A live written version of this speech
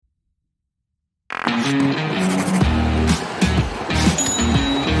Hey,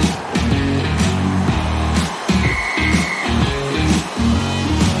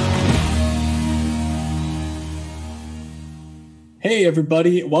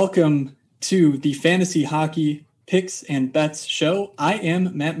 everybody. Welcome to the Fantasy Hockey Picks and Bets show. I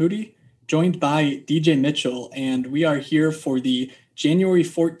am Matt Moody, joined by DJ Mitchell, and we are here for the January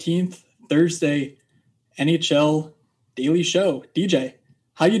 14th, Thursday NHL Daily Show. DJ,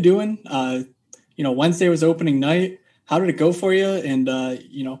 how you doing? Wednesday was opening night. How did it go for you? And, are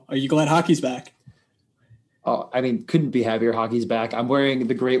you glad hockey's back? Oh, couldn't be happier. Hockey's back. I'm wearing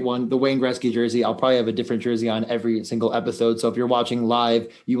the great one, the Wayne Gretzky jersey. I'll probably have a different jersey on every single episode. So if you're watching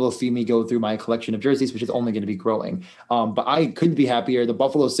live, you will see me go through my collection of jerseys, which is only going to be growing. But I couldn't be happier. The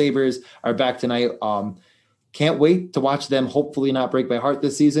Buffalo Sabres are back tonight. Can't wait to watch them hopefully not break my heart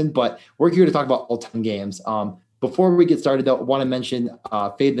this season. But we're here to talk about all 10 games. Before we get started, though, I want to mention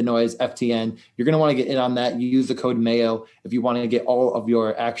Fade the Noise, FTN. You're going to want to get in on that. You use the code MAYO if you want to get all of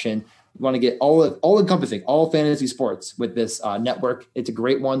your action. You want to get all encompassing, all fantasy sports with this network. It's a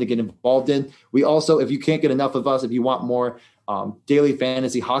great one to get involved in. We also, if you can't get enough of us, if you want more daily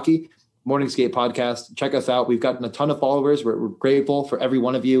fantasy hockey, Morning Skate podcast, check us out. We've gotten a ton of followers. We're grateful for every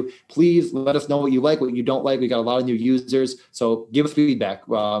one of you. Please let us know what you like, what you don't like. We got a lot of new users. So give us feedback.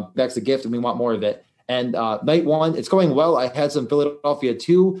 That's a gift and we want more of it. And night one, it's going well. I had some Philadelphia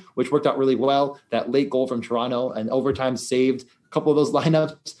 2, which worked out really well. That late goal from Toronto and overtime saved a couple of those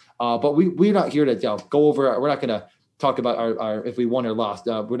lineups. But we're not here to go over. We're not going to talk about our if we won or lost.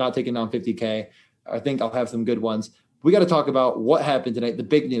 We're not taking down 50K. I think I'll have some good ones. We got to talk about what happened tonight, the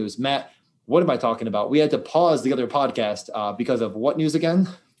big news. Matt, what am I talking about? We had to pause the other podcast because of what news again?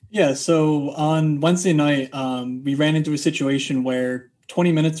 Yeah, so on Wednesday night, we ran into a situation where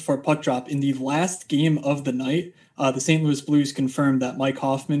 20 minutes before puck drop in the last game of the night, the St. Louis Blues confirmed that Mike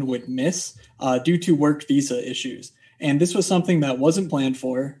Hoffman would miss due to work visa issues. And this was something that wasn't planned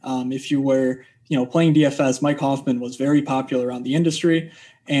for. If you were, playing DFS, Mike Hoffman was very popular around the industry,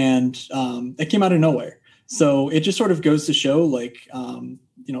 and it came out of nowhere. So it just sort of goes to show,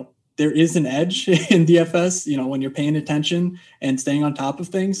 there is an edge in DFS. When you're paying attention and staying on top of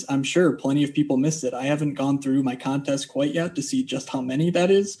things. I'm sure plenty of people missed it. I haven't gone through my contest quite yet to see just how many that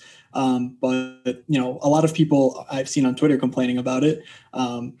is. But a lot of people I've seen on Twitter complaining about it.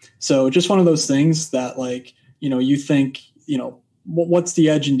 So just one of those things that you think, what's the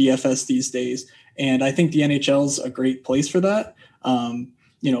edge in DFS these days? And I think the NHL is a great place for that,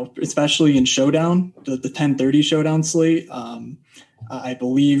 especially in Showdown, the 10:30 Showdown slate. I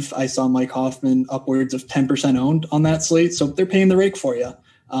believe I saw Mike Hoffman upwards of 10% owned on that slate. So they're paying the rake for you.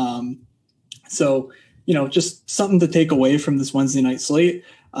 Just something to take away from this Wednesday night slate.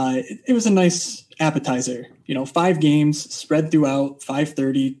 It was a nice appetizer, 5 games spread throughout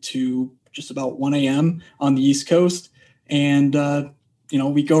 5:30 to just about 1 a.m. on the East Coast. And,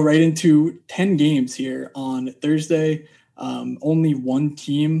 we go right into 10 games here on Thursday. Only one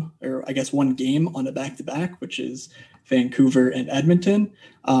team, or I guess one game on a back-to-back, which is Vancouver and Edmonton.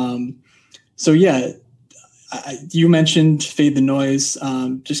 You mentioned Fade the Noise.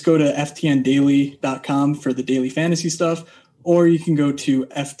 Just go to ftndaily.com for the daily fantasy stuff, or you can go to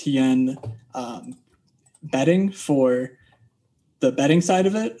FTN betting for the betting side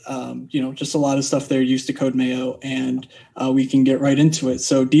of it. Just a lot of stuff there. Use the code Mayo, and we can get right into it.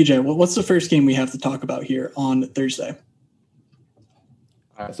 So DJ, what's the first game we have to talk about here on Thursday?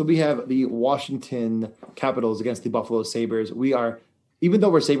 All right, so we have the Washington Capitals against the Buffalo Sabres. Even though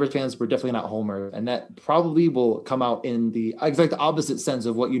we're Sabres fans, we're definitely not homers, and that probably will come out in the exact opposite sense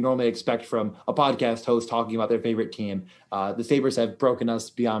of what you normally expect from a podcast host talking about their favorite team. The Sabres have broken us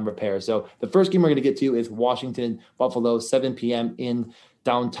beyond repair. So the first game we're going to get to is Washington-Buffalo, 7 p.m. in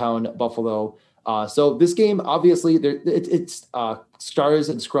downtown Buffalo. So this game, obviously, it's stars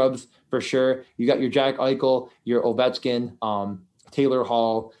and scrubs for sure. You got your Jack Eichel, your Ovechkin, Taylor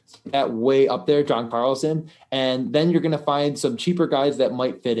Hall, that way up there, John Carlson. And then you're going to find some cheaper guys that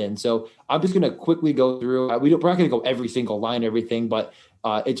might fit in. So I'm just going to quickly go through. We're not going to go every single line, everything, but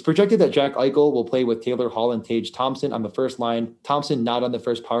it's projected that Jack Eichel will play with Taylor Hall and Tage Thompson on the first line. Thompson not on the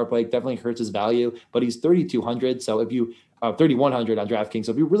first power play, definitely hurts his value, but he's 3,200. So if you 3,100 on DraftKings.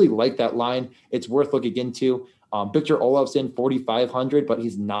 So if you really like that line, it's worth looking into. Victor Olofsson, 4,500, but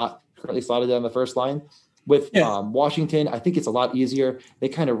he's not currently slotted on the first line. With Washington, I think it's a lot easier. They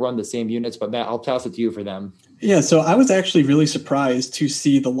kind of run the same units, but Matt, I'll toss it to you for them. Yeah, so I was actually really surprised to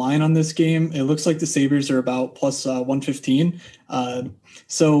see the line on this game. It looks like the Sabres are about plus 115.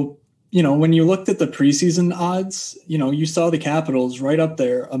 So, when you looked at the preseason odds, you saw the Capitals right up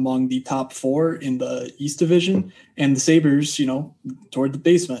there among the top 4 in the East Division, and the Sabres, toward the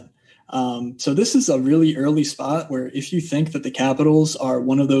basement. So this is a really early spot where if you think that the Capitals are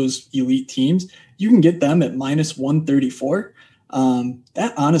one of those elite teams, you can get them at minus 134.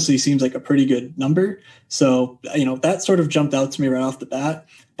 That honestly seems like a pretty good number. So, that sort of jumped out to me right off the bat.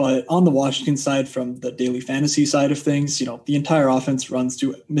 But on the Washington side, from the daily fantasy side of things, the entire offense runs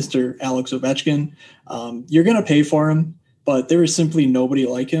to Mr. Alex Ovechkin. You're going to pay for him, but there is simply nobody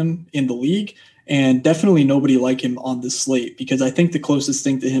like him in the league. And definitely nobody like him on this slate, because I think the closest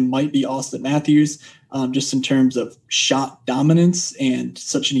thing to him might be Austin Matthews, just in terms of shot dominance and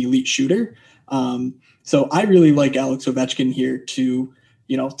such an elite shooter. So I really like Alex Ovechkin here to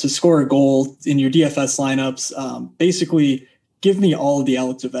score a goal in your DFS lineups. Basically, give me all of the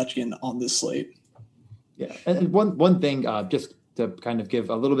Alex Ovechkin on this slate. Yeah, and one thing, just to kind of give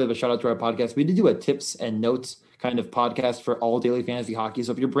a little bit of a shout out to our podcast, we did do a tips and notes kind of podcast for all daily fantasy hockey.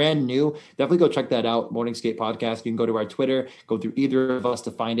 So if you're brand new, definitely go check that out. Morning Skate Podcast. You can go to our Twitter, go through either of us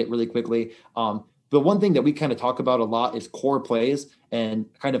to find it really quickly. The one thing that we kind of talk about a lot is core plays and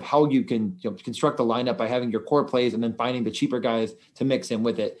kind of how you can construct a lineup by having your core plays and then finding the cheaper guys to mix in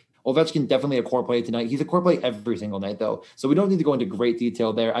with it. Ovechkin, definitely a core play tonight. He's a core play every single night, though. So we don't need to go into great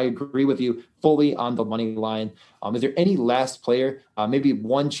detail there. I agree with you fully on the money line. Is there any last player, maybe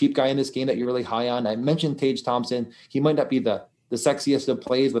one cheap guy in this game that you're really high on? I mentioned Tage Thompson. He might not be the sexiest of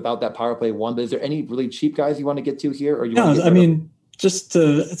plays without that power play one, but is there any really cheap guys you want to get to here? Or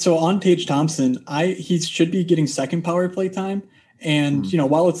so on Tage Thompson, he should be getting second power play time. And,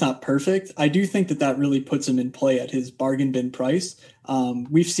 while it's not perfect, I do think that really puts him in play at his bargain bin price.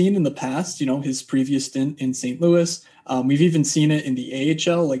 We've seen in the past, his previous stint in St. Louis. We've even seen it in the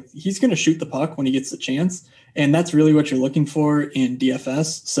AHL. Like, he's going to shoot the puck when he gets the chance. And that's really what you're looking for in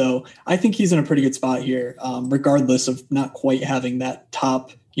DFS. So I think he's in a pretty good spot here, regardless of not quite having that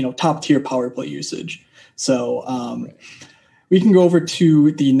top tier power play usage. So, right. We can go over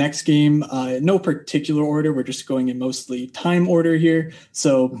to the next game. No particular order. We're just going in mostly time order here.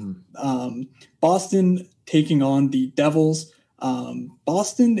 So Boston taking on the Devils.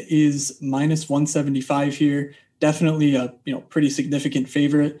 Boston is minus 175 here. Definitely a pretty significant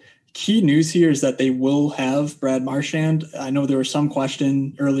favorite. Key news here is that they will have Brad Marchand. I know there was some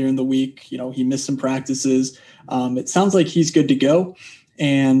question earlier in the week. He missed some practices. It sounds like he's good to go.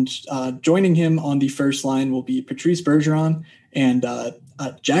 And joining him on the first line will be Patrice Bergeron and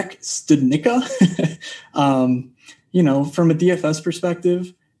Jack Studnicka. From a DFS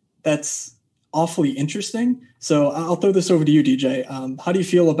perspective, that's awfully interesting. So I'll throw this over to you, DJ. How do you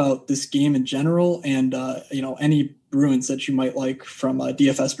feel about this game in general, and any Bruins that you might like from a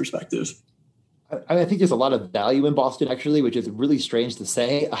DFS perspective? I think there's a lot of value in Boston, actually, which is really strange to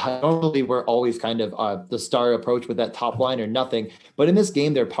say. Normally, we're always kind of the star approach with that top line or nothing. But in this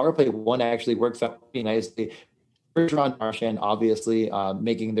game, their power play one actually works out pretty nicely. Bergeron, Marchand, obviously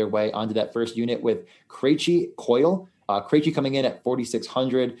making their way onto that first unit with Krejci, Coyle. Krejci coming in at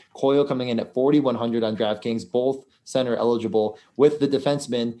 4,600, Coyle coming in at 4,100 on DraftKings, both center eligible, with the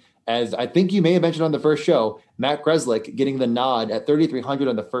defenseman, as I think you may have mentioned on the first show, Matt Grzelcyk getting the nod at 3,300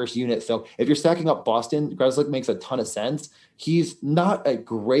 on the first unit. So if you're stacking up Boston, Grzelcyk makes a ton of sense. He's not a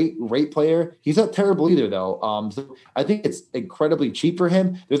great rate player. He's not terrible either, though. So I think it's incredibly cheap for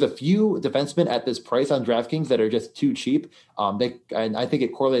him. There's a few defensemen at this price on DraftKings that are just too cheap. And I think it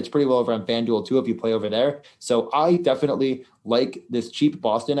correlates pretty well over on FanDuel, too, if you play over there. So I definitely like this cheap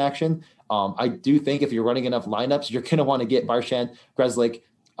Boston action. I do think if you're running enough lineups, you're going to want to get Marchand, Grzelcyk,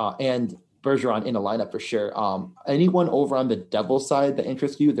 and Bergeron in a lineup for sure. Anyone over on the Devils side that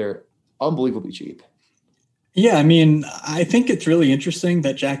interests you? They're unbelievably cheap. Yeah, I mean, I think it's really interesting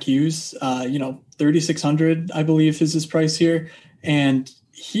that Jack Hughes, 3,600, I believe, is his price here. And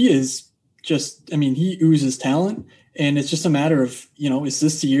he is just, he oozes talent. And it's just a matter of, is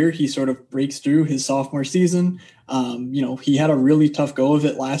this the year he sort of breaks through his sophomore season? He had a really tough go of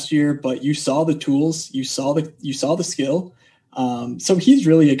it last year, but you saw the tools, you saw the skill. So he's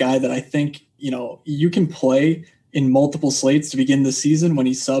really a guy that I think, you can play in multiple slates to begin the season when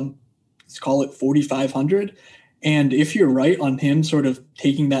he's let's call it 4,500. And if you're right on him sort of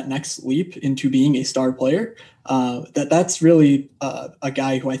taking that next leap into being a star player, that's really a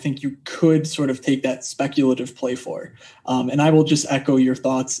guy who I think you could sort of take that speculative play for. And I will just echo your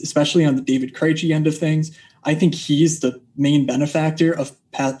thoughts, especially on the David Krejci end of things. I think he's the main benefactor of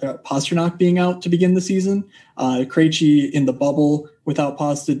Pastrnak being out to begin the season. Krejci in the bubble without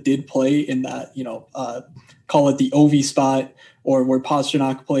Pasta did play in that, call it the OV spot, or where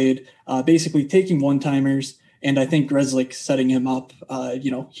Pastrnak played, basically taking one-timers. And I think Grzelcyk setting him up,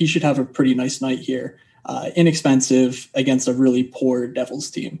 he should have a pretty nice night here. Inexpensive against a really poor Devils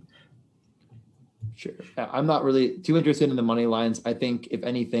team. Sure. I'm not really too interested in the money lines. I think if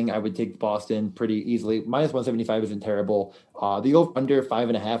anything, I would take Boston pretty easily. Minus 175 isn't terrible. The over under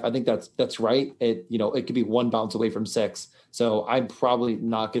 5.5, I think that's right. It could be one bounce away from 6. So I'm probably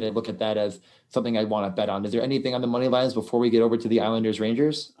not going to look at that as something I want to bet on. Is there anything on the money lines before we get over to the Islanders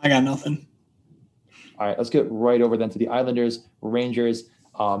Rangers? I got nothing. All right, let's get right over then to the Islanders Rangers.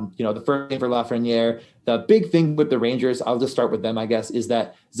 The first game for Lafreniere, the big thing with the Rangers, I'll just start with them, I guess, is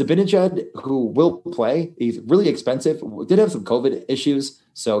that Zibanejad, who will play, he's really expensive, did have some COVID issues,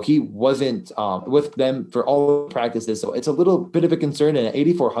 so he wasn't with them for all practices. So it's a little bit of a concern. And at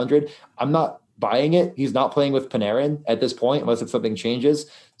 8,400, I'm not buying it. He's not playing with Panarin at this point, unless if something changes.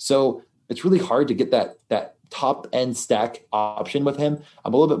 So it's really hard to get that top end stack option with him.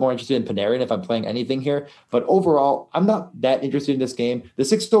 I'm a little bit more interested in Panarin if I'm playing anything here, but overall, I'm not that interested in this game. The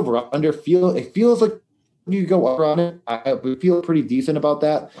 6 over under feels like you go over on it. I feel pretty decent about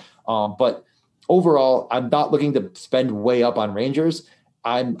that. But overall, I'm not looking to spend way up on Rangers.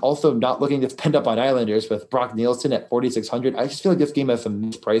 I'm also not looking to spend up on Islanders with Brock Nielsen at 4,600. I just feel like this game has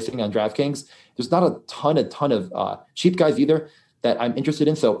some mispricing on DraftKings. There's not a ton of cheap guys either that I'm interested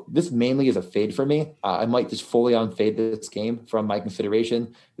in. So this mainly is a fade for me. I might just fully on fade this game from my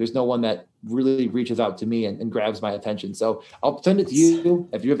consideration. There's no one that really reaches out to me and grabs my attention. So I'll send it to you.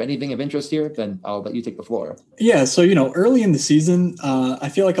 If you have anything of interest here, then I'll let you take the floor. Yeah. So, early in the season, I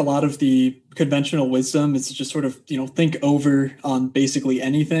feel like a lot of the conventional wisdom is to just sort of, think over on basically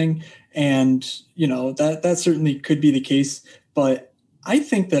anything. And, that certainly could be the case. But I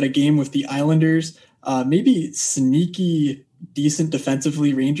think that a game with the Islanders, maybe sneaky, decent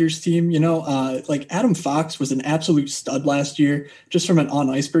defensively Rangers team, like Adam Fox was an absolute stud last year, just from an on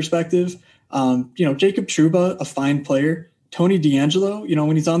ice perspective. Jacob Trouba, a fine player. Tony DeAngelo,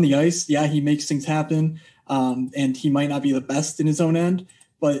 when he's on the ice, yeah, he makes things happen. And he might not be the best in his own end,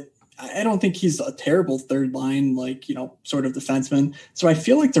 but I don't think he's a terrible third line, sort of defenseman. So I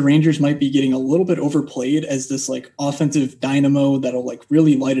feel like the Rangers might be getting a little bit overplayed as this offensive dynamo that'll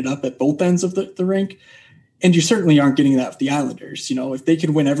really light it up at both ends of the rink. And you certainly aren't getting that with the Islanders. If they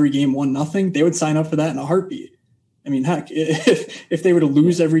could win every game 1-0, they would sign up for that in a heartbeat. I mean, heck, if they were to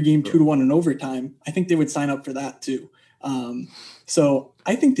lose every game 2-1 in overtime, I think they would sign up for that too. So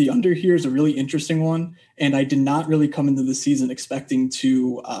I think the under here is a really interesting one. And I did not really come into the season expecting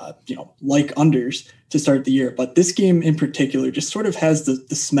to, like unders to start the year. But this game in particular just sort of has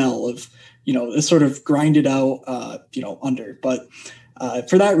the smell of, this sort of grinded out, under. But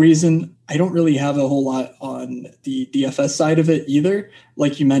for that reason, I don't really have a whole lot on the DFS side of it either.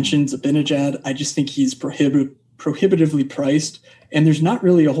 Like you mentioned, Zibanejad, I just think he's prohibitively priced, and there's not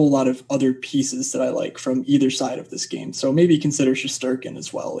really a whole lot of other pieces that I like from either side of this game. So maybe consider Shesterkin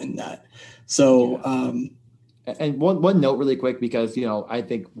as well in that. So, and one note really quick, because, I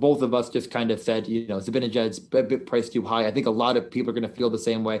think both of us just kind of said, Zibanejad's a bit priced too high. I think a lot of people are going to feel the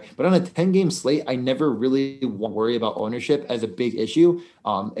same way. But on a 10-game slate, I never really worry about ownership as a big issue.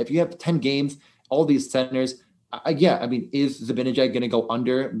 If you have 10 games, all these centers, is Zibanejad going to go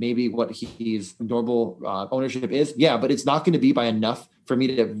under maybe what his normal ownership is? Yeah, but it's not going to be by enough for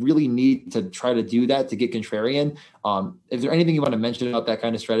me to really need to try to do that to get contrarian. Is there anything you want to mention about that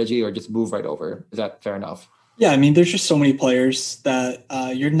kind of strategy, or just move right over? Is that fair enough? Yeah, I mean, there's just so many players that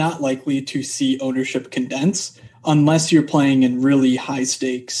you're not likely to see ownership condense unless you're playing in really high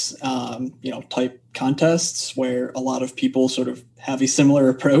stakes, type contests where a lot of people sort of have a similar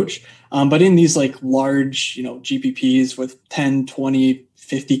approach. But in these large, GPPs with 10, 20,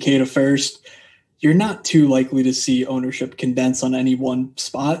 50K to first, you're not too likely to see ownership condense on any one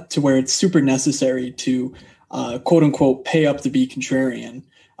spot to where it's super necessary to quote unquote pay up to be contrarian,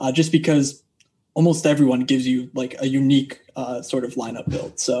 just because almost everyone gives you a unique sort of lineup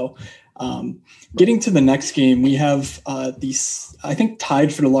build. So getting to the next game, we have these, I think,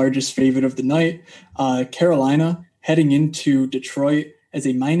 tied for the largest favorite of the night, Carolina heading into Detroit as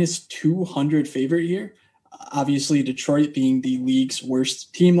a minus 200 favorite here. Obviously, Detroit being the league's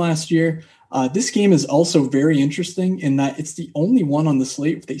worst team last year. This game is also very interesting in that it's the only one on the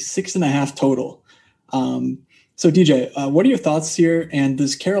slate with a 6.5 total. So DJ, what are your thoughts here? And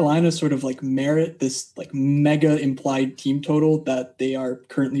does Carolina sort of merit this mega implied team total that they are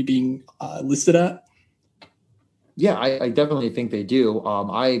currently being listed at? Yeah, I definitely think they do.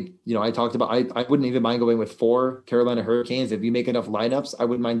 I talked about, I wouldn't even mind going with 4 Carolina Hurricanes. If you make enough lineups, I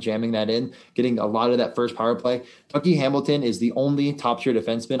wouldn't mind jamming that in, getting a lot of that first power play. Dougie Hamilton is the only top tier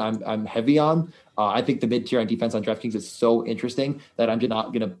defenseman I'm heavy on. I think the mid tier on defense on DraftKings is so interesting that I'm just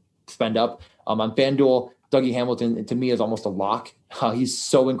not going to spend up. On FanDuel, Dougie Hamilton, to me, is almost a lock. He's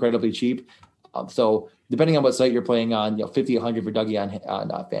so incredibly cheap. So depending on what site you're playing on, 5,100 for Dougie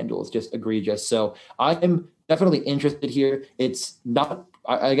on FanDuel is just egregious. So I'm definitely interested here. It's not,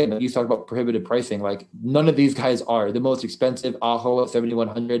 again, you talk about prohibitive pricing. Like none of these guys are. The most expensive Aho at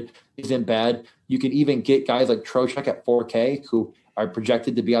 7,100 isn't bad. You can even get guys like Trocheck at 4K who are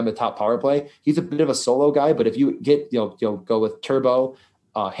projected to be on the top power play. He's a bit of a solo guy, but if you get, go with Turbo,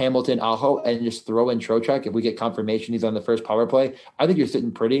 Hamilton, Aho, and just throw in Trocheck, if we get confirmation he's on the first power play, I think you're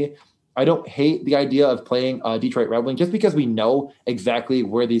sitting pretty. I don't hate the idea of playing Detroit Red Wing just because we know exactly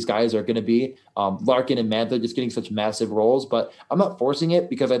where these guys are going to be. Larkin and Mantha just getting such massive roles, but I'm not forcing it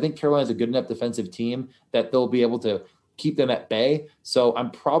because I think Carolina's a good enough defensive team that they'll be able to keep them at bay. So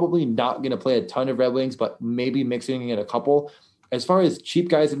I'm probably not going to play a ton of Red Wings, but maybe mixing in a couple. As far as cheap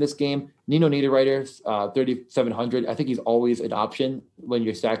guys in this game, Nino Niederreiter, 3,700. I think he's always an option when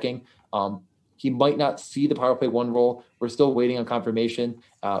you're stacking. He might not see the power play one role. We're still waiting on confirmation.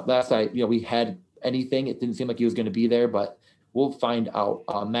 Last night, we had anything. It didn't seem like he was going to be there, but we'll find out.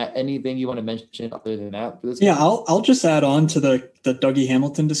 Matt, anything you want to mention other than that for this game? I'll just add on to the Dougie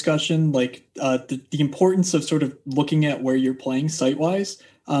Hamilton discussion, like the importance of sort of looking at where you're playing site-wise.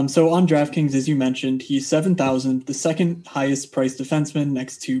 So on DraftKings, as you mentioned, he's 7,000, the second highest priced defenseman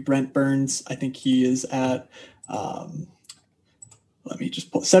next to Brent Burns. I think he is at, let me just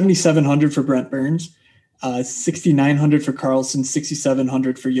pull 7,700 for Brent Burns, 6,900 for Carlson,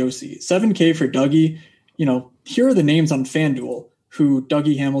 6,700 for Yossi, 7K for Dougie. Here are the names on FanDuel who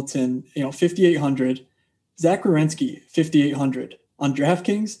Dougie Hamilton, 5,800, Zach Werenski, 5,800 on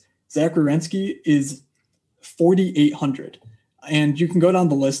DraftKings. Zach Werenski is 4,800. And you can go down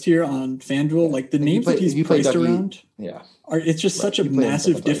the list here on FanDuel, like the names that he's priced around. Yeah. It's just such a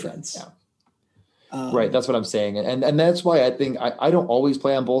massive difference. Yeah. Right. That's what I'm saying. And that's why I think I don't always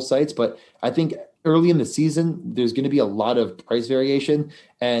play on both sites, but I think early in the season, there's going to be a lot of price variation.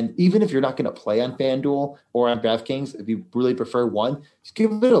 And even if you're not going to play on FanDuel or on DraftKings, if you really prefer one, just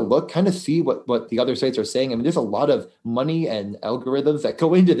give it a look, kind of see what the other sites are saying. I mean, there's a lot of money and algorithms that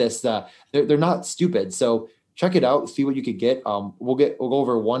go into this. They're not stupid. So check it out, see what you could get. We'll go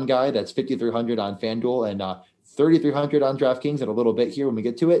over one guy that's 5,300 on FanDuel and 3,300 on DraftKings in a little bit here when we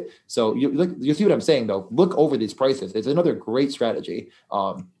get to it. So you see what I'm saying, though. Look over these prices. It's another great strategy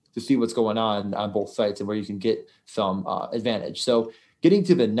to see what's going on both sites and where you can get some advantage. So getting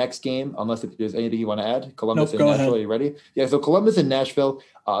to the next game, unless if there's anything you want to add, Columbus and Nashville, ahead. Are you ready? Yeah, so Columbus and Nashville,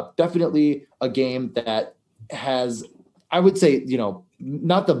 definitely a game that has, I would say,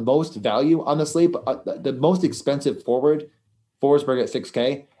 not the most value on the slate, but the most expensive forward, Forsberg at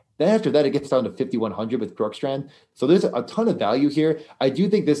 6K. Then after that, it gets down to 5,100 with Bjorkstrand. So there's a ton of value here. I do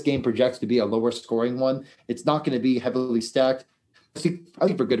think this game projects to be a lower scoring one. It's not going to be heavily stacked. I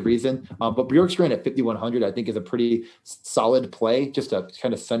think for good reason. But Bjorkstrand at 5,100, I think, is a pretty solid play, just to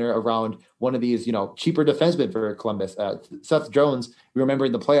kind of center around one of these, cheaper defensemen for Columbus. Seth Jones, we remember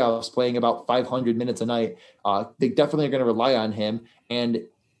in the playoffs playing about 500 minutes a night. They definitely are going to rely on him. And,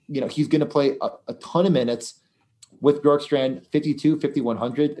 he's going to play a ton of minutes with Bjorkstrand,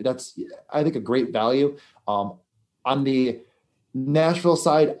 5,100. That's, I think, a great value. On the Nashville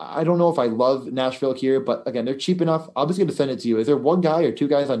side, I don't know if I love Nashville here, but again, they're cheap enough. I'm just going to send it to you. Is there one guy or two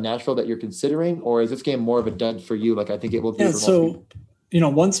guys on Nashville that you're considering, or is this game more of a dud for you? Like I think it will be. Yeah, so,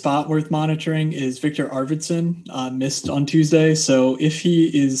 one spot worth monitoring is Victor Arvidsson, missed on Tuesday. So if he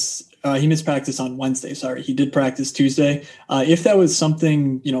is, he missed practice on Wednesday. Sorry, he did practice Tuesday. If that was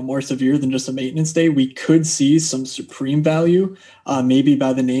something, more severe than just a maintenance day, we could see some supreme value, maybe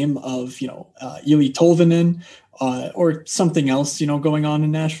by the name of, Eli Tolvanen, or something else, going on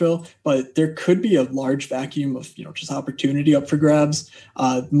in Nashville, but there could be a large vacuum of, just opportunity up for grabs,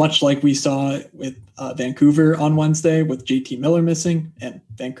 much like we saw with Vancouver on Wednesday with JT Miller missing, and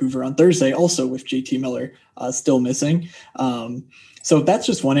Vancouver on Thursday also with JT Miller still missing. So that's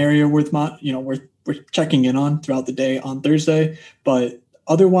just one area worth checking in on throughout the day on Thursday. But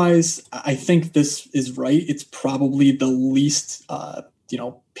otherwise, I think this is right. It's probably the least,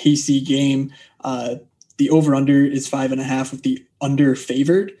 pacey game. The over-under is 5.5 with the under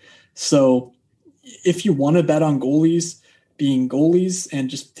favored. So if you want to bet on goalies being goalies and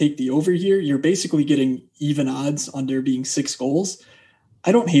just take the over here, you're basically getting even odds on there being 6 goals.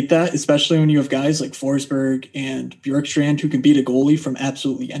 I don't hate that, especially when you have guys like Forsberg and Bjorkstrand who can beat a goalie from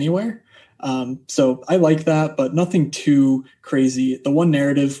absolutely anywhere. So I like that, but nothing too crazy. The one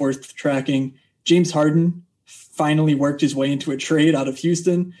narrative worth tracking, James Harden finally worked his way into a trade out of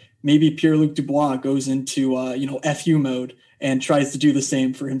Houston. Maybe Pierre-Luc Dubois goes into, FU mode and tries to do the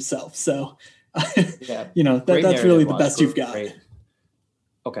same for himself. So, that's really the best you've got.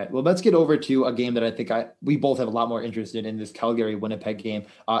 Okay, well, let's get over to a game that I think we both have a lot more interest in this Calgary-Winnipeg game.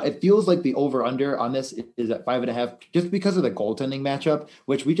 It feels like the over-under on this is at 5.5, just because of the goaltending matchup,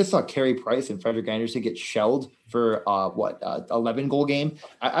 which we just saw Carey Price and Frederik Andersen get shelled for 11-goal game.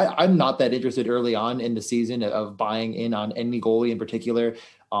 I'm not that interested early on in the season of buying in on any goalie in particular.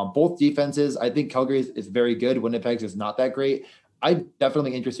 Both defenses, I think Calgary's is very good. Winnipeg's is not that great. I'm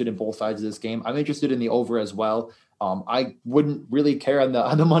definitely interested in both sides of this game. I'm interested in the over as well. I wouldn't really care on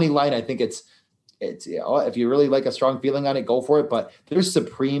the money line. I think it's if you really like a strong feeling on it, go for it. But there's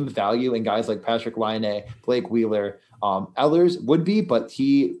supreme value in guys like Patrick Laine, Blake Wheeler. Ehlers would be, but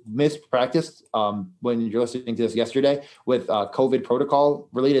he missed practice when you're listening to this yesterday with COVID protocol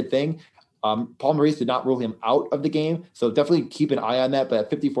related thing. Paul Maurice did not rule him out of the game, so definitely keep an eye on that. But at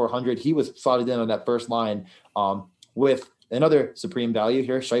 5,400, he was slotted in on that first line with another supreme value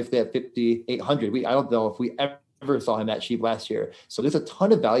here, Scheifele at 5,800. I don't know if we ever saw him that cheap last year. So there's a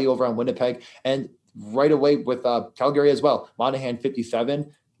ton of value over on Winnipeg, and right away with Calgary as well. Monahan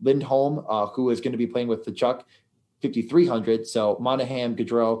 57, Lindholm, who is going to be playing with the Chuck, 5,300. So Monahan,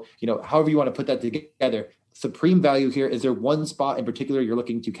 Gaudreau, however you want to put that together, supreme value here. Is there one spot in particular you're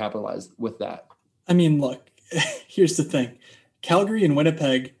looking to capitalize with that? I mean, look, here's the thing. Calgary and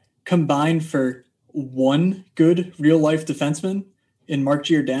Winnipeg combined for one good real life defenseman in Mark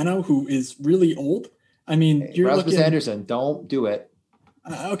Giordano, who is really old. I mean, you're Rasmus Anderson, don't do it.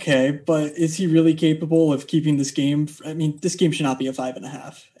 Okay, but is he really capable of keeping this game? I mean, this game should not be a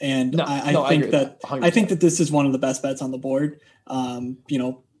 5.5. And I think that this is one of the best bets on the board.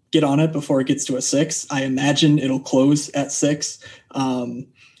 Get on it before it gets to a 6. I imagine it'll close at 6.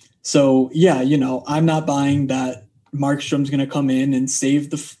 So yeah, I'm not buying that Markstrom's going to come in and save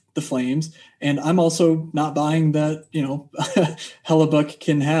the Flames. And I'm also not buying that, Hellebuyck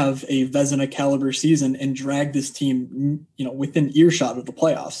can have a Vezina caliber season and drag this team, within earshot of the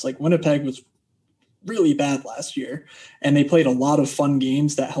playoffs. Like Winnipeg was really bad last year and they played a lot of fun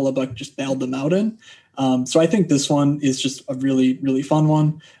games that Hellebuyck just bailed them out in. So I think this one is just a really, really fun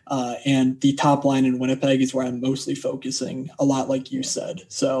one. And the top line in Winnipeg is where I'm mostly focusing a lot, like you said.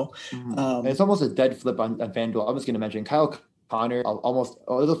 So it's almost a dead flip on FanDuel. I was going to mention Kyle Connor, almost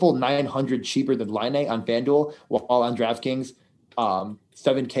a full 900 cheaper than Laine on FanDuel, while on DraftKings,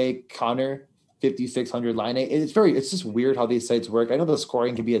 7K Connor, 5,600 Laine. It's just weird how these sites work. I know the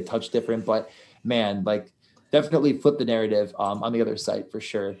scoring can be a touch different, but man, definitely flip the narrative on the other site for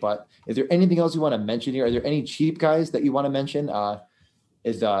sure. But is there anything else you want to mention here? Are there any cheap guys that you want to mention?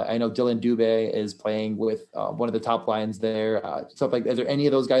 I know Dylan Dubé is playing with one of the top lines there. Stuff like, is there any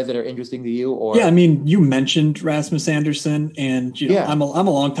of those guys that are interesting to you? Or yeah, I mean, you mentioned Rasmus Anderson, and I'm a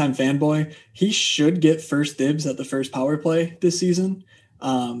longtime fanboy. He should get first dibs at the first power play this season.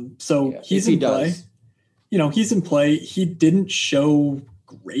 He's in play. He's in play. He didn't show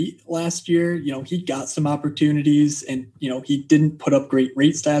great last year. He got some opportunities, and he didn't put up great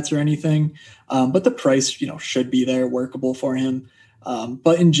rate stats or anything. But the price, should be there, workable for him.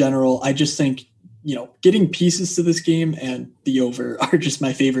 But in general, I just think, getting pieces to this game and the over are just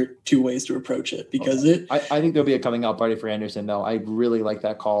my favorite two ways to approach it because I think there'll be a coming out party for Anderson though. I really like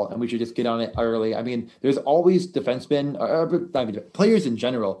that call and we should just get on it early. I mean, there's always defensemen, players in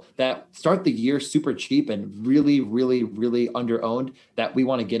general that start the year super cheap and really, really, really under-owned that we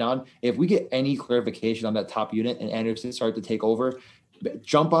want to get on. If we get any clarification on that top unit and Anderson start to take over,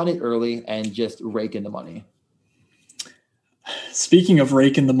 jump on it early and just rake in the money. Speaking of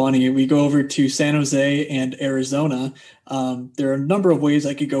raking the money, we go over to San Jose and Arizona. There are a number of ways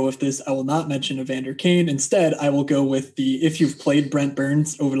I could go with this. I will not mention Evander Kane. Instead, I will go with if you've played Brent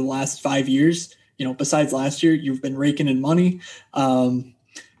Burns over the last 5 years, besides last year, you've been raking in money.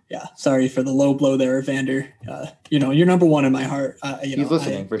 Sorry for the low blow there, Evander. You're number one in my heart. He's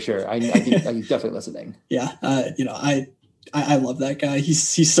listening for sure. He's definitely listening. Yeah. I love that guy.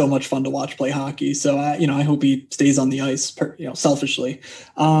 He's so much fun to watch play hockey. So I hope he stays on the ice, selfishly.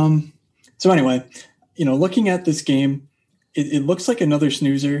 So anyway, looking at this game, it looks like another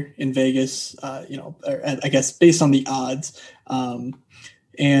snoozer in Vegas. I guess based on the odds,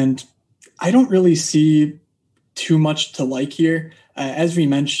 and I don't really see too much to like here. As we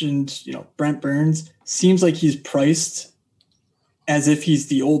mentioned, Brent Burns seems like he's priced as if he's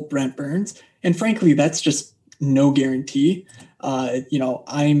the old Brent Burns, and frankly, that's just no guarantee.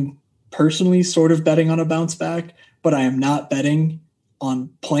 I'm personally sort of betting on a bounce back, but I am not betting on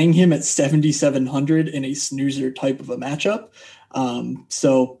playing him at 7,700 in a snoozer type of a matchup.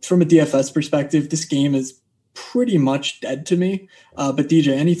 So from a DFS perspective, this game is pretty much dead to me. But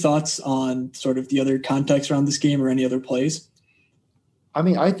DJ, any thoughts on sort of the other context around this game or any other plays? I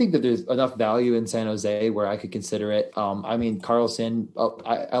mean, I think that there's enough value in San Jose where I could consider it. I mean, Carlson,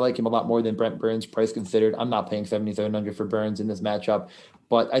 I like him a lot more than Brent Burns, price considered. I'm not paying 7,700 for Burns in this matchup.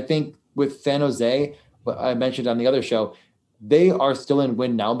 But I think with San Jose, what I mentioned on the other show, they are still in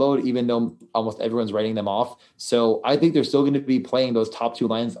win now mode, even though almost everyone's writing them off. So I think they're still going to be playing those top two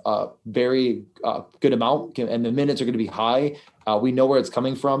lines a very good amount, and the minutes are going to be high. We know where it's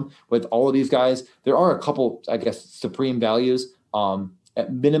coming from with all of these guys. There are a couple, I guess, supreme values.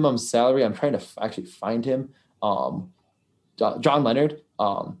 At minimum salary, I'm trying to actually find him. John Leonard.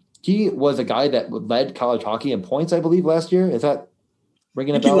 He was a guy that led college hockey in points, I believe, last year. Is that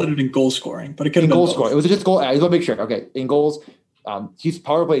ringing a bell? He led it in goal scoring, but it could have been goal both. scoring. It was just goal. I just want to make sure. Okay, in goals, he's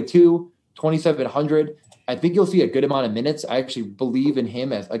power play 2,700. I think you'll see a good amount of minutes. I actually believe in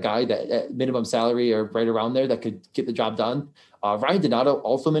him as a guy that at minimum salary or right around there that could get the job done. Ryan Donato,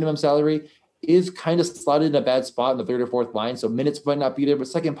 also minimum salary, is kind of slotted in a bad spot in the third or fourth line. So minutes might not be there, but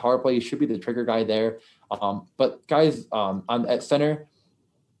second power play, he should be the trigger guy there. But guys at center,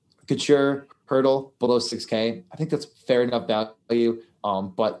 Couture, Hurdle, below 6K. I think that's fair enough value.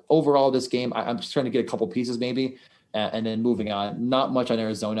 But overall, this game, I'm just trying to get a couple pieces maybe, and then moving on. Not much on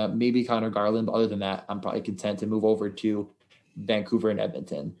Arizona, maybe Connor Garland. But other than that, I'm probably content to move over to Vancouver and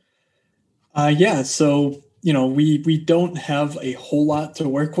Edmonton. So we don't have a whole lot to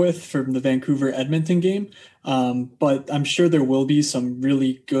work with from the Vancouver Edmonton game, but I'm sure there will be some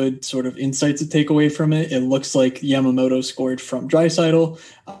really good sort of insights to take away from it. It looks like Yamamoto scored from Draisaitl.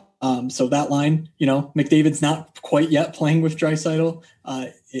 So that line, McDavid's not quite yet playing with Draisaitl.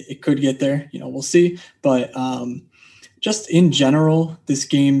 It could get there, we'll see. But just in general, this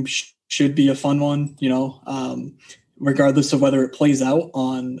game should be a fun one, regardless of whether it plays out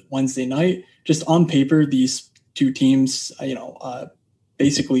on Wednesday night. Just on paper, these two teams,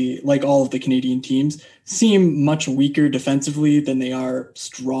 basically like all of the Canadian teams, seem much weaker defensively than they are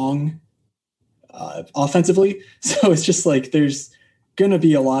strong offensively. So it's just like there's going to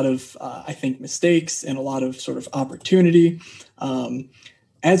be a lot of, I think, mistakes and a lot of sort of opportunity.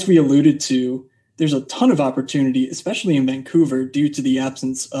 As we alluded to, there's a ton of opportunity, especially in Vancouver, due to the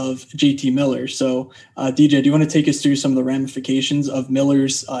absence of JT Miller. So, DJ, do you want to take us through some of the ramifications of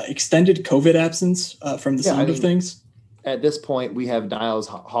Miller's extended COVID absence from the sound of things? At this point, we have Niles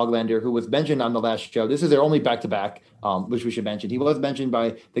Hoglander, who was mentioned on the last show. This is their only back-to-back, which we should mention. He was mentioned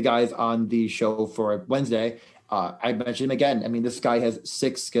by the guys on the show for Wednesday. I mentioned him again. I mean, this guy has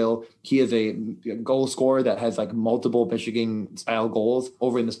 6 skill. He is a goal scorer that has like multiple Michigan-style goals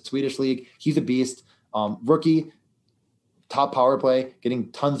over in the Swedish league. He's a beast. Rookie, top power play, getting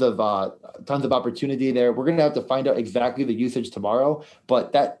tons of opportunity there. We're going to have to find out exactly the usage tomorrow,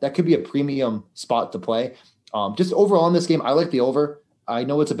 but that could be a premium spot to play. Just overall in this game, I like the over. I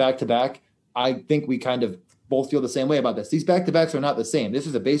know it's a back-to-back. I think we kind of both feel the same way about this. These back-to-backs are not the same. This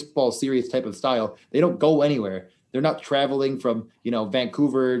is a baseball series type of style. They don't go anywhere. They're not traveling from,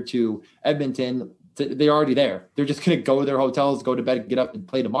 Vancouver to Edmonton. They're already there. They're just going to go to their hotels, go to bed, get up and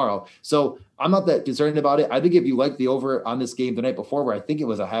play tomorrow. So I'm not that concerned about it. I think if you like the over on this game the night before, where I think it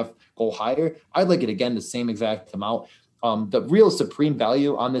was a half goal higher, I'd like it again, the same exact amount. The real supreme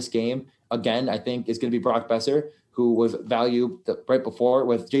value on this game, again, I think is going to be Brock Besser, who was valued right before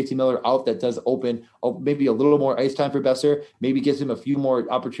with JT Miller out. That does open maybe a little more ice time for Besser, maybe gives him a few more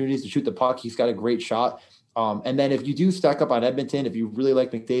opportunities to shoot the puck. He's got a great shot. And then if you do stack up on Edmonton, if you really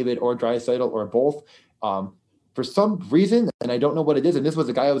like McDavid or Draisaitl or both, for some reason, and I don't know what it is, and this was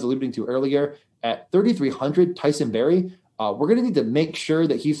the guy I was alluding to earlier, at 3,300, Tyson Barrie, we're going to need to make sure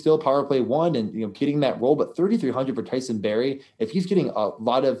that he's still power play 1 and getting that role. But 3,300 for Tyson Barrie, if he's getting a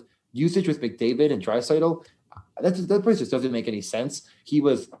lot of usage with McDavid and Draisaitl, that price just doesn't make any sense. He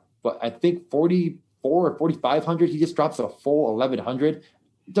was, I think, 4,400 or 4,500. He just drops a full 1,100.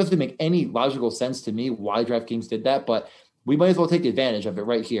 It doesn't make any logical sense to me why DraftKings did that, but we might as well take advantage of it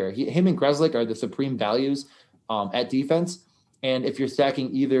right here. Him and Grzelcyk are the supreme values at defense. And if you're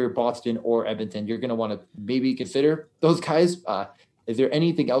stacking either Boston or Edmonton, you're going to want to maybe consider those guys. Is there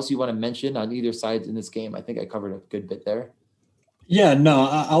anything else you want to mention on either side in this game? I think I covered a good bit there. Yeah, no,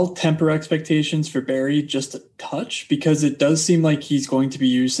 I'll temper expectations for Barrie just a touch because it does seem like he's going to be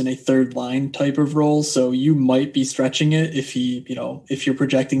used in a third line type of role. So you might be stretching it if if you're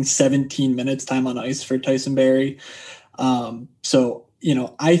projecting 17 minutes time on ice for Tyson Barrie.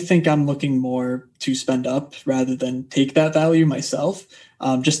 I think I'm looking more to spend up rather than take that value myself,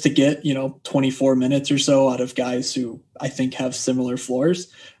 just to get, 24 minutes or so out of guys who I think have similar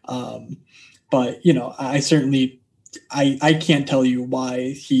floors. But I certainly, I can't tell you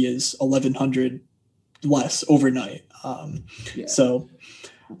why he is 1,100 less overnight. So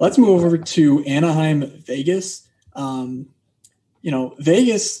let's move over to Anaheim, Vegas.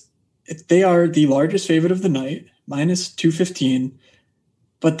 Vegas, they are the largest favorite of the night, minus 215,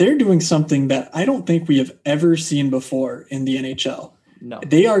 but they're doing something that I don't think we have ever seen before in the NHL. No.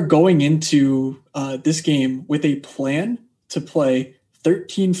 They are going into this game with a plan to play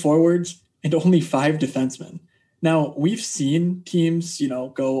 13 forwards and only 5 defensemen. Now, we've seen teams,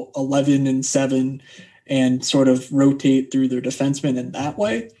 go 11-7 and sort of rotate through their defensemen in that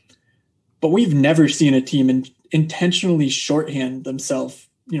way, but we've never seen a team intentionally shorthand themselves,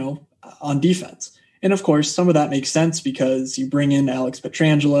 on defense. And of course, some of that makes sense because you bring in Alex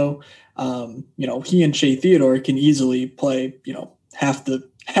Pietrangelo. He and Shea Theodore can easily play, half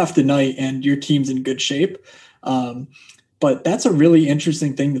the night, and your team's in good shape. But that's a really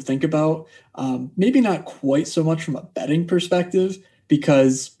interesting thing to think about. Maybe not quite so much from a betting perspective,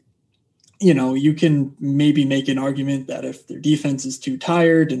 because, you can maybe make an argument that if their defense is too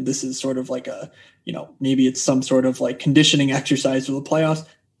tired and this is sort of like maybe it's some sort of like conditioning exercise for the playoffs.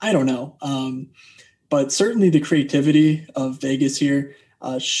 I don't know. But certainly the creativity of Vegas here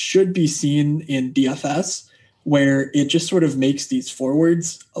should be seen in DFS, where it just sort of makes these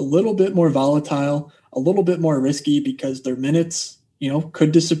forwards a little bit more volatile, a little bit more risky, because their minutes,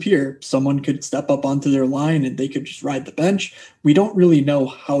 could disappear. Someone could step up onto their line and they could just ride the bench. We don't really know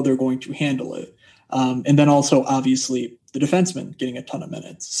how they're going to handle it. And then also, obviously, the defenseman getting a ton of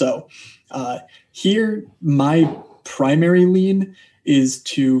minutes. So here, my primary lean is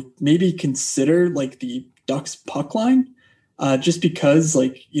to maybe consider like the Ducks puck line, just because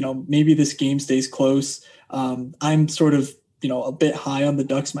maybe this game stays close. I'm sort of, a bit high on the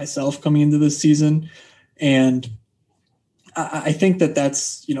Ducks myself coming into this season. And I think that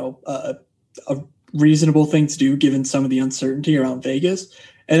that's, a reasonable thing to do given some of the uncertainty around Vegas.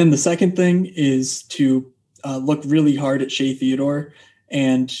 And then the second thing is to look really hard at Shea Theodore.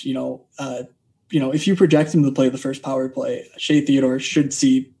 And, if you project him to play the first power play, Shea Theodore should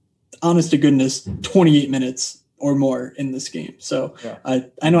see, honest to goodness, 28 minutes or more in this game. So yeah.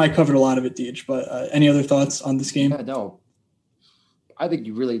 I know I covered a lot of it, Deej, but any other thoughts on this game? Yeah, no. I think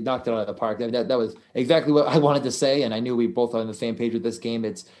you really knocked it out of the park. That was exactly what I wanted to say, and I knew we both are on the same page with this game.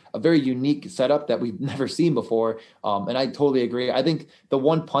 It's a very unique setup that we've never seen before, and I totally agree. I think the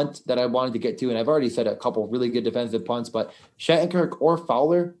one punt that I wanted to get to, and I've already said a couple really good defensive punts, but Shattenkirk or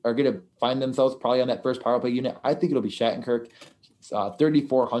Fowler are going to find themselves probably on that first power play unit. I think it'll be Shattenkirk,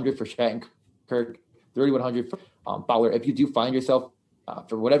 3,400 for Shattenkirk, 3,100 for Fowler. If you do find yourself,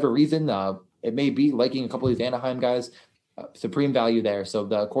 for whatever reason, it may be liking a couple of these Anaheim guys, supreme value there. So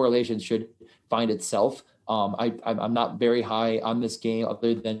the correlation should find itself. I'm not very high on this game,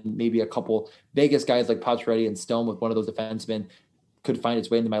 other than maybe a couple Vegas guys like Pacioretty and Stone with one of those defensemen could find its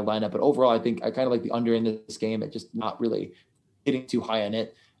way into my lineup. But overall, I think I kind of like the under in this game. It's just not really hitting too high on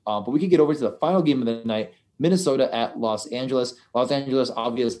it. But we can get over to the final game of the night, Minnesota at Los Angeles. Los Angeles,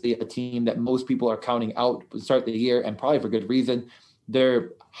 obviously a team that most people are counting out to start the year, and probably for good reason. Their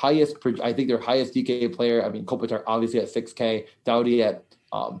highest DK player, Kopitar obviously at 6K, Doughty at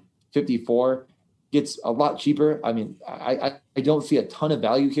 54, gets a lot cheaper. I don't see a ton of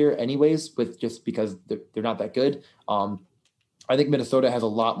value here anyways, just because they're not that good. I think Minnesota has a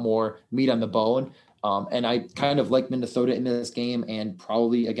lot more meat on the bone. And I kind of like Minnesota in this game, and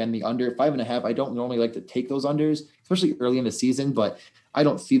probably, again, the under 5.5. I don't normally like to take those unders, especially early in the season, but I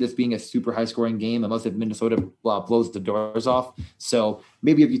don't see this being a super high scoring game unless if Minnesota blows the doors off. So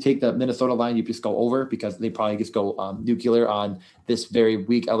maybe if you take the Minnesota line, you just go over, because they probably just go nuclear on this very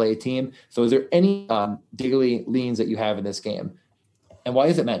weak LA team. So is there any daily leans that you have in this game? And why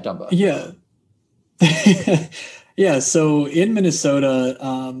is it Matt Dumba? Yeah. Yeah. So in Minnesota,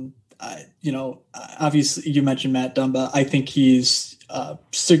 obviously you mentioned Matt Dumba. I think he's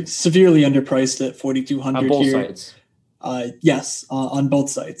severely underpriced at 4,200 on both here. Sides. Yes, on both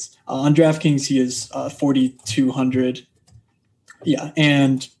sides. On DraftKings, he is 4,200. Yeah,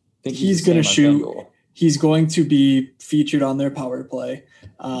 and he's going to shoot. He's going to be featured on their power play.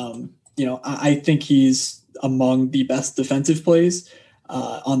 I think he's among the best defensive plays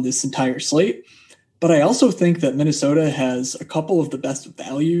on this entire slate. But I also think that Minnesota has a couple of the best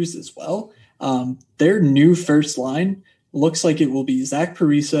values as well. Their new first line looks like it will be Zach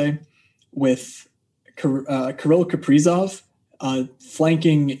Parise with Kirill Kaprizov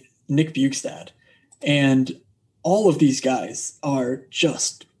flanking Nick Bjugstad. And all of these guys are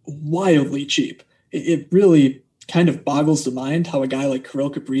just wildly cheap. It really kind of boggles the mind how a guy like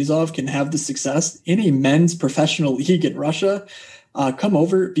Kirill Kaprizov can have the success in a men's professional league in Russia, come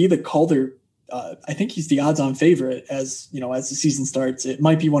over, be the Calder. I think he's the odds-on favorite as the season starts. It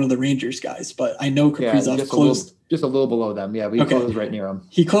might be one of the Rangers guys, but I know Kaprizov closed just a little below them. Yeah, we closed right near him.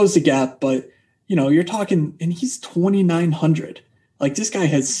 He closed the gap, but you're talking, and he's 2,900. Like, this guy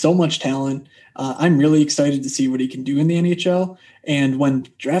has so much talent. I'm really excited to see what he can do in the NHL. And when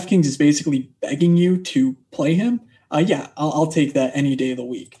DraftKings is basically begging you to play him, yeah, I'll take that any day of the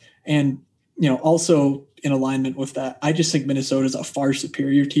week. And, also in alignment with that, I just think Minnesota is a far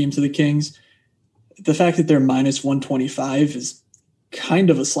superior team to the Kings. The fact that they're minus 125 is kind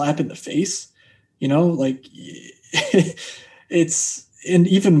of a slap in the face, like it's, and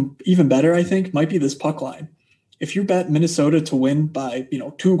even better, I think, might be this puck line. If you bet Minnesota to win by,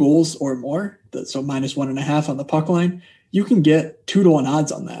 2 goals or more, so minus 1.5 on the puck line, you can get 2-1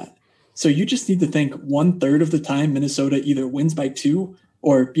 odds on that. So you just need to think 1/3 of the time Minnesota either wins by 2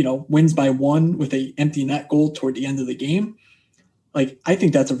 or, wins by 1 with a empty net goal toward the end of the game. Like, I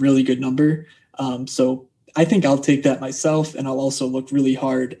think that's a really good number. So I think I'll take that myself, and I'll also look really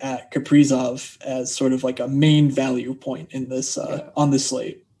hard at Kaprizov as sort of like a main value point in this on this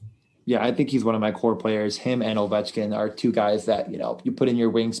slate. Yeah, I think he's one of my core players. Him and Ovechkin are two guys that, you put in your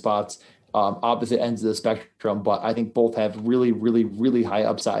wing spots, opposite ends of the spectrum, but I think both have really, really, really high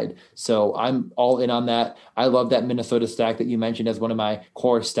upside. So I'm all in on that. I love that Minnesota stack that you mentioned as one of my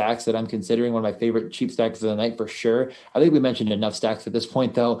core stacks that I'm considering, one of my favorite cheap stacks of the night for sure. I think we mentioned enough stacks at this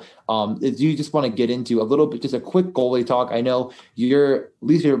point, though. If you just want to get into a little bit, just a quick goalie talk. I know your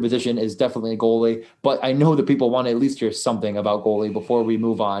least favorite position is definitely goalie, but I know that people want to at least hear something about goalie before we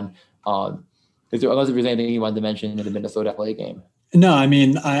move on. Unless there's anything you wanted to mention in the Minnesota LA game. No, I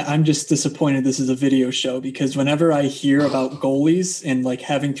mean, I'm just disappointed this is a video show, because whenever I hear about goalies and like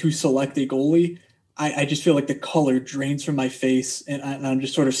having to select a goalie, I just feel like the color drains from my face, and I'm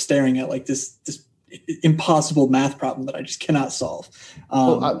just sort of staring at like this impossible math problem that I just cannot solve.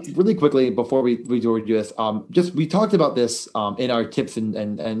 Really quickly before we do this, we talked about this in our tips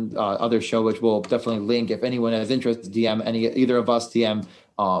and other show, which we'll definitely link. If anyone has interest, DM either of us, DM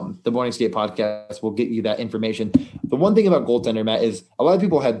the Morning Skate podcast will get you that information. The one thing about goaltender, Matt, is a lot of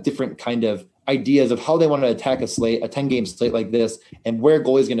people have different kind of ideas of how they want to attack a 10-game slate like this, and where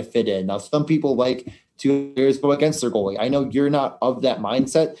goalie is going to fit in. Now, some people like to go against their goalie. I know you're not of that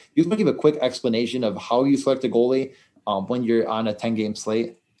mindset. You want to give a quick explanation of how you select a goalie when you're on a 10-game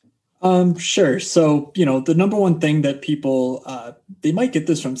slate? Sure. So, the number one thing that people, they might get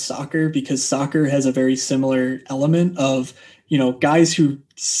this from soccer, because soccer has a very similar element of, guys who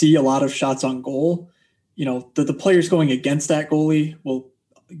see a lot of shots on goal. The players going against that goalie will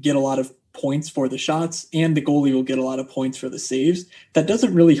get a lot of points for the shots, and the goalie will get a lot of points for the saves. That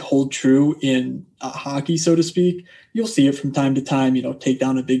doesn't really hold true in hockey, so to speak. You'll see it from time to time, take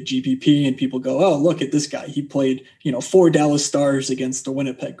down a big GPP and people go, oh, look at this guy. He played, 4 Dallas Stars against the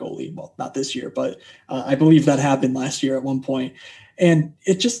Winnipeg goalie. Well, not this year, but I believe that happened last year at one point. And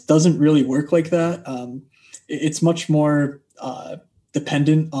it just doesn't really work like that. It's much more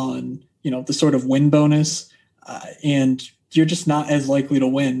dependent on, the sort of win bonus, and you're just not as likely to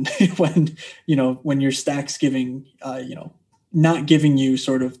win when your stack's giving, not giving you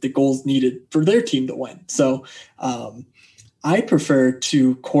sort of the goals needed for their team to win. So I prefer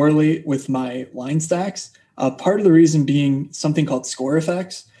to correlate with my line stacks. Part of the reason being something called score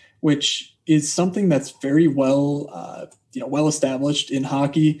effects, which is something that's very well established in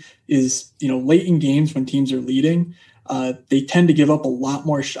hockey, is, late in games when teams are leading, they tend to give up a lot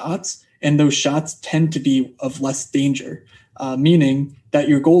more shots, and those shots tend to be of less danger. Meaning that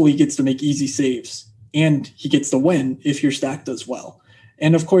your goalie gets to make easy saves and he gets to win if your stack does well.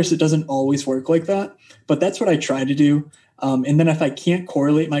 And of course, it doesn't always work like that, but that's what I try to do. And then if I can't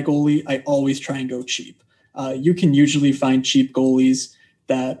correlate my goalie, I always try and go cheap. You can usually find cheap goalies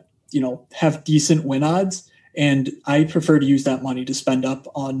that, have decent win odds. And I prefer to use that money to spend up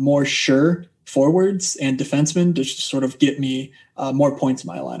on more sure forwards and defensemen to just sort of get me more points in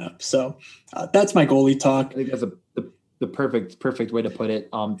my lineup. So that's my goalie talk. I think that's the perfect way to put it.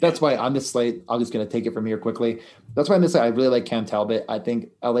 That's why on this slate, I'm just going to take it from here quickly. That's why on this slate, I really like Cam Talbot. I think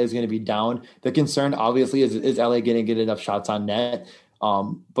LA is going to be down. The concern obviously is LA going to get enough shots on net.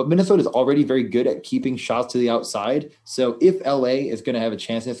 But Minnesota is already very good at keeping shots to the outside. So if LA is going to have a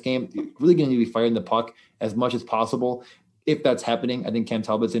chance in this game, you're really going to be firing the puck as much as possible. If that's happening, I think Cam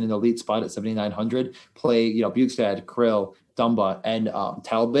Talbot's in an elite spot at 7,900. Play, Bukestad, Krill, Dumba, and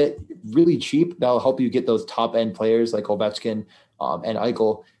Talbot really cheap. That'll help you get those top end players like Ovechkin and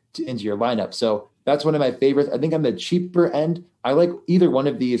Eichel into your lineup. So that's one of my favorites. I think on the cheaper end, I like either one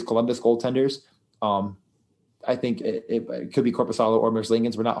of these Columbus goaltenders. I think it could be Korpisalo or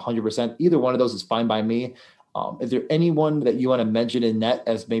Merzlikins. We're not 100%. Either one of those is fine by me. Is there anyone that you want to mention in net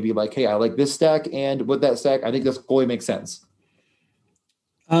as maybe like, hey, I like this stack, and with that stack, I think this goalie makes sense?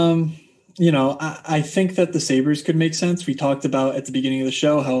 I think that the Sabres could make sense. We talked about at the beginning of the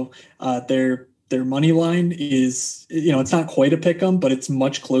show how they're their money line is, it's not quite a pick 'em, but it's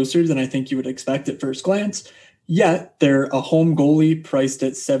much closer than I think you would expect at first glance. Yet they're a home goalie priced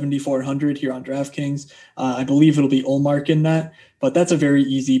at 7,400 here on DraftKings. I believe it'll be Ullmark in that, but that's a very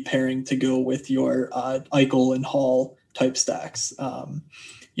easy pairing to go with your Eichel and Hall type stacks.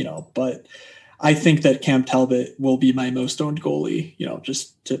 But I think that Cam Talbot will be my most owned goalie,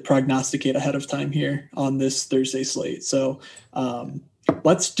 just to prognosticate ahead of time here on this Thursday slate. So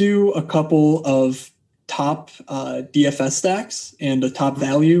let's do a couple of top DFS stacks and a top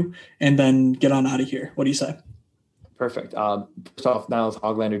value, and then get on out of here. What do you say? Perfect. First off, Niles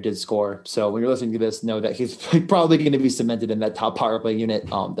Hoglander did score. So when you're listening to this, know that he's probably going to be cemented in that top power play unit.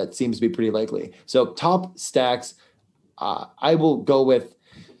 That seems to be pretty likely. So top stacks, I will go with,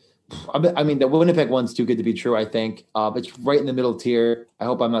 the Winnipeg one's too good to be true, I think. It's right in the middle tier. I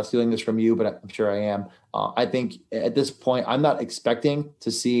hope I'm not stealing this from you, but I'm sure I am. I think at this point, I'm not expecting to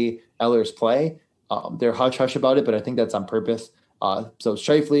see Ehlers play. They're hush-hush about it, but I think that's on purpose. So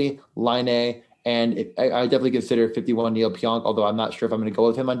Scheifele, Laine, and I definitely consider 51 Neil Pionk, although I'm not sure if I'm going to go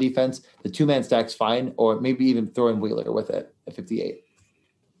with him on defense. The two-man stack's fine, or maybe even throw in Wheeler with it at 58.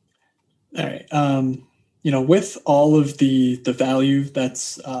 All right. With all of the value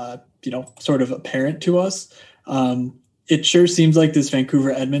that's, sort of apparent to us, it sure seems like this Vancouver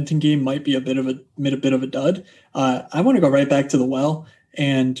Edmonton game might be a bit of a dud. I want to go right back to the well,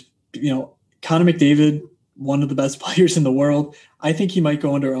 and, Connor McDavid, one of the best players in the world. I think he might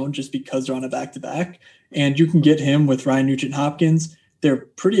go on their own just because they're on a back-to-back, and you can get him with Ryan Nugent-Hopkins. They're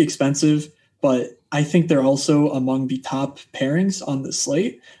pretty expensive, but I think they're also among the top pairings on the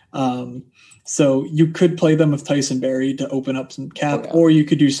slate. So you could play them with Tyson Barrie to open up some cap, or you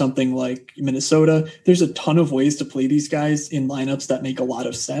could do something like Minnesota. There's a ton of ways to play these guys in lineups that make a lot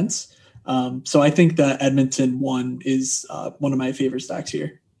of sense. So I think that Edmonton one is one of my favorite stacks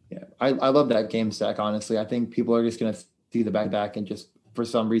here. Yeah, I love that game stack, honestly. I think people are just going to see the back and just for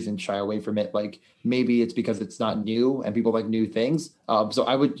some reason shy away from it. Like maybe it's because it's not new and people like new things. So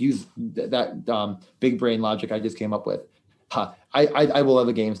I would use that big brain logic I just came up with. I will have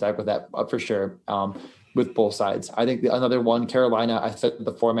a game stack with that for sure, with both sides. I think another one, Carolina, I said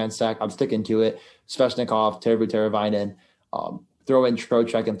the 4-man stack. I'm sticking to it. Svechnikov, Teravainen, throw in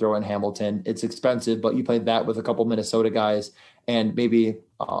Trocheck and throw in Hamilton. It's expensive, but you play that with a couple Minnesota guys, and maybe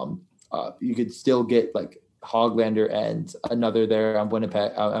you could still get like Hoglander and another there on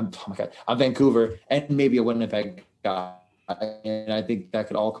Winnipeg. On Vancouver, and maybe a Winnipeg guy. And I think that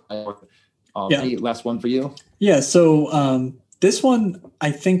could all kind of work. Any last one for you? Yeah. So this one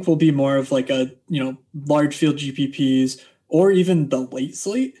I think will be more of like a, large field GPPs or even the late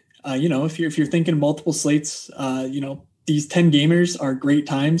slate. If you're thinking multiple slates, these 10 gamers are great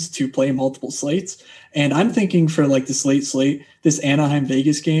times to play multiple slates. And I'm thinking for like this late slate, this Anaheim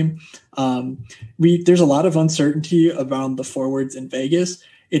Vegas game, there's a lot of uncertainty around the forwards in Vegas.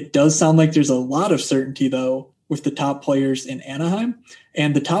 It does sound like there's a lot of certainty though with the top players in Anaheim,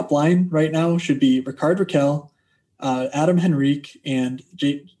 and the top line right now should be Rickard Rakell, Adam Henrique, and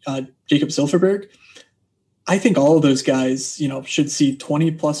Jacob Silfverberg. I think all of those guys, should see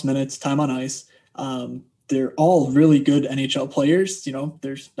 20 plus minutes time on ice. They're all really good NHL players.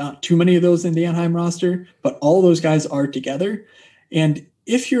 There's not too many of those in the Anaheim roster, but all those guys are together. And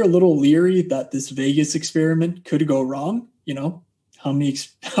if you're a little leery that this Vegas experiment could go wrong, how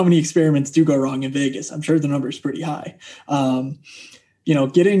many experiments do go wrong in Vegas? I'm sure the number is pretty high.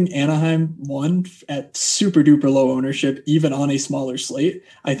 Getting Anaheim one at super duper low ownership, even on a smaller slate,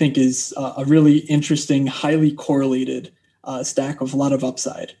 I think is a really interesting, highly correlated stack with a lot of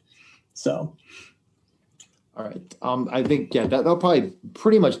upside. So. All right. I think, that'll probably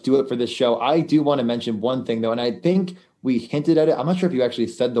pretty much do it for this show. I do want to mention one thing though, and I think we hinted at it. I'm not sure if you actually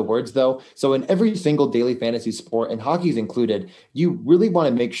said the words though. So in every single daily fantasy sport, and hockey's included, you really want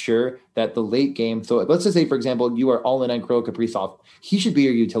to make sure that the late game. So let's just say, for example, you are all in on Kirill Kaprizov. He should be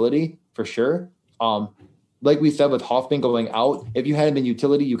your utility for sure. Like we said with Hoffman going out, if you hadn't been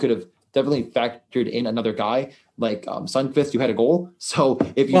utility, you could have definitely factored in another guy like Sundqvist. You had a goal. So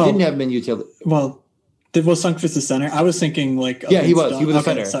if you didn't have him in utility, was Sundqvist the center? I was thinking like he was. He was a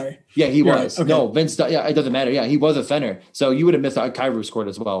center. Sorry. Yeah, he was. Right. Okay. No, Vince. Yeah, it doesn't matter. Yeah, he was a center. So you would have missed out. Kyrou scored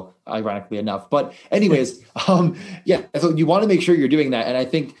as well, ironically enough. But anyways, so you want to make sure you're doing that, and I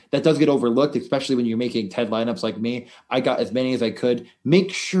think that does get overlooked, especially when you're making 10 lineups like me. I got as many as I could.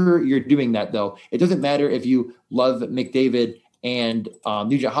 Make sure you're doing that though. It doesn't matter if you love McDavid and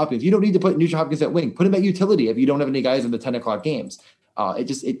Nugent Hopkins. You don't need to put Nugent Hopkins at wing. Put him at utility if you don't have any guys in the 10 o'clock games.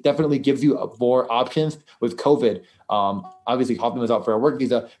 It definitely gives you more options with COVID. Obviously Hoffman was out for a work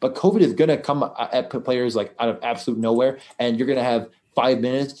visa, but COVID is going to come at players like out of absolute nowhere. And you're going to have 5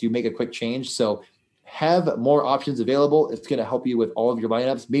 minutes to make a quick change. So have more options available. It's going to help you with all of your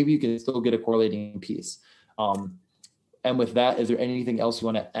lineups. Maybe you can still get a correlating piece. And with that, is there anything else you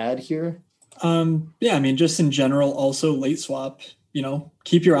want to add here? Yeah, I mean, just in general, also late swap,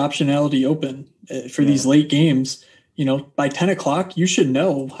 keep your optionality open for these late games. By 10 o'clock, you should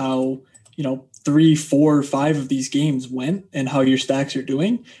know how, 3, 4, 5 of these games went and how your stacks are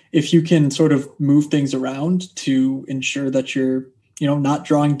doing. If you can sort of move things around to ensure that you're, not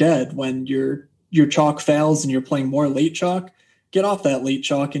drawing dead when your chalk fails and you're playing more late chalk, get off that late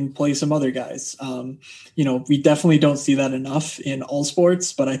chalk and play some other guys. We definitely don't see that enough in all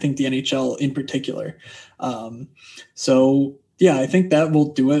sports, but I think the NHL in particular. So yeah, I think that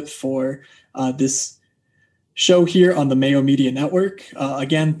will do it for this show here on the Mayo Media Network.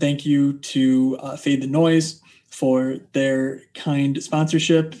 Again, thank you to Fade the Noise for their kind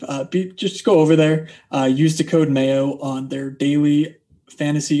sponsorship. Just go over there, use the code Mayo on their daily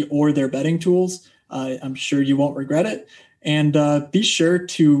fantasy or their betting tools. I'm sure you won't regret it. And be sure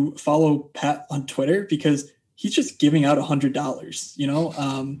to follow Pat on Twitter because he's just giving out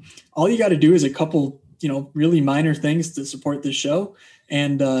 $100. All you got to do is a couple, really minor things to support this show.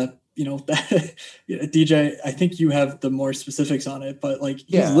 And, DJ, I think you have the more specifics on it, but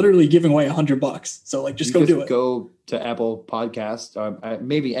he's literally giving away $100. So just go do it. Go to Apple Podcast,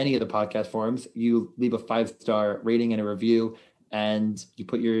 maybe any of the podcast forums. You leave a 5-star rating and a review, and you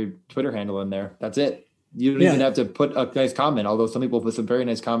put your Twitter handle in there. That's it. You don't even have to put a nice comment, although some people put some very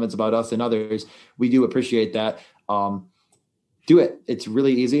nice comments about us and others. We do appreciate that. Do it. It's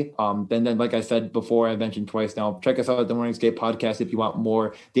really easy. And then, like I said before, I mentioned twice now, check us out at the Morning Skate Podcast if you want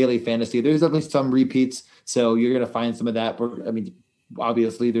more daily fantasy. There's at least some repeats, so you're going to find some of that.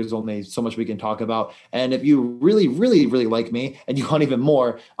 Obviously, there's only so much we can talk about. And if you really, really, really like me and you want even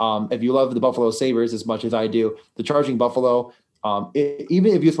more, if you love the Buffalo Sabres as much as I do, the Charging Buffalo, even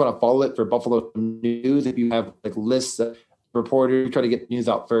if you just want to follow it for Buffalo news, if you have lists of reporters, try to get news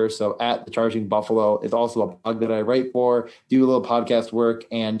out first. So at the Charging Buffalo is also a blog that I write for, do a little podcast work,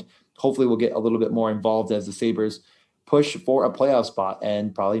 and hopefully we'll get a little bit more involved as the Sabres push for a playoff spot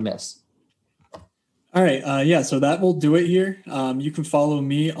and probably miss. All right. So that will do it here. You can follow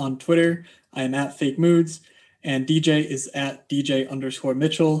me on Twitter. I am at Fake Moods, and DJ is at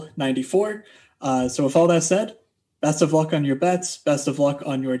DJ_Mitchell94. So with all that said, best of luck on your bets, best of luck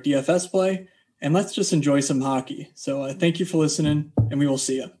on your DFS play, and let's just enjoy some hockey. So thank you for listening, and we will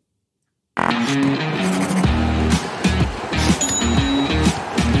see you.